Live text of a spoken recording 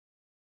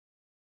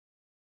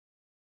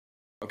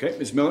Okay,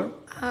 Ms. Miller?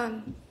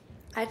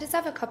 I just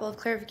have a couple of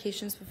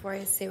clarifications before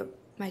I say what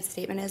my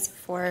statement is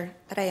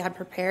that I had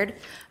prepared.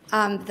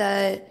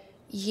 The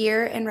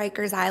year in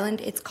Rikers Island,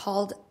 it's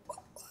called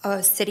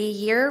a city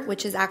year,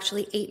 which is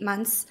actually 8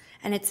 months,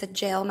 and it's a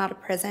jail, not a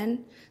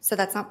prison. So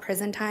that's not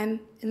prison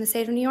time in the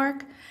state of New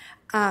York.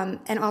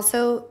 And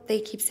also, they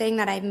keep saying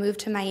that I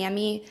moved to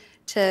Miami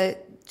to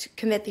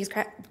commit these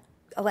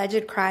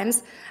alleged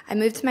crimes. I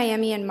moved to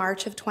Miami in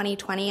March of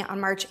 2020 on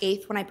March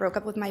 8th when I broke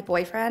up with my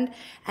boyfriend,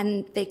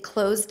 and they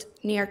closed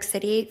New York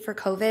City for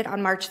COVID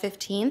on March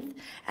 15th,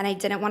 and I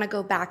didn't want to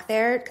go back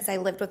there because I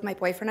lived with my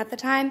boyfriend at the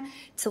time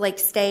to like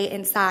stay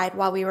inside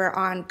while we were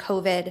on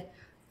COVID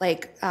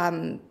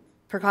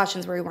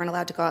precautions where we weren't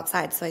allowed to go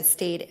outside, so I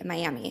stayed in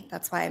Miami.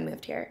 That's why I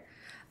moved here.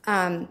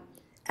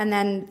 And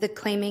then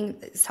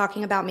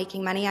talking about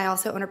making money. I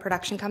also own a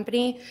production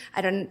company.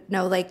 I don't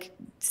know,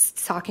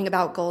 talking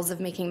about goals of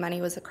making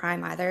money was a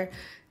crime either.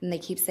 And they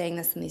keep saying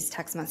this in these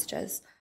text messages.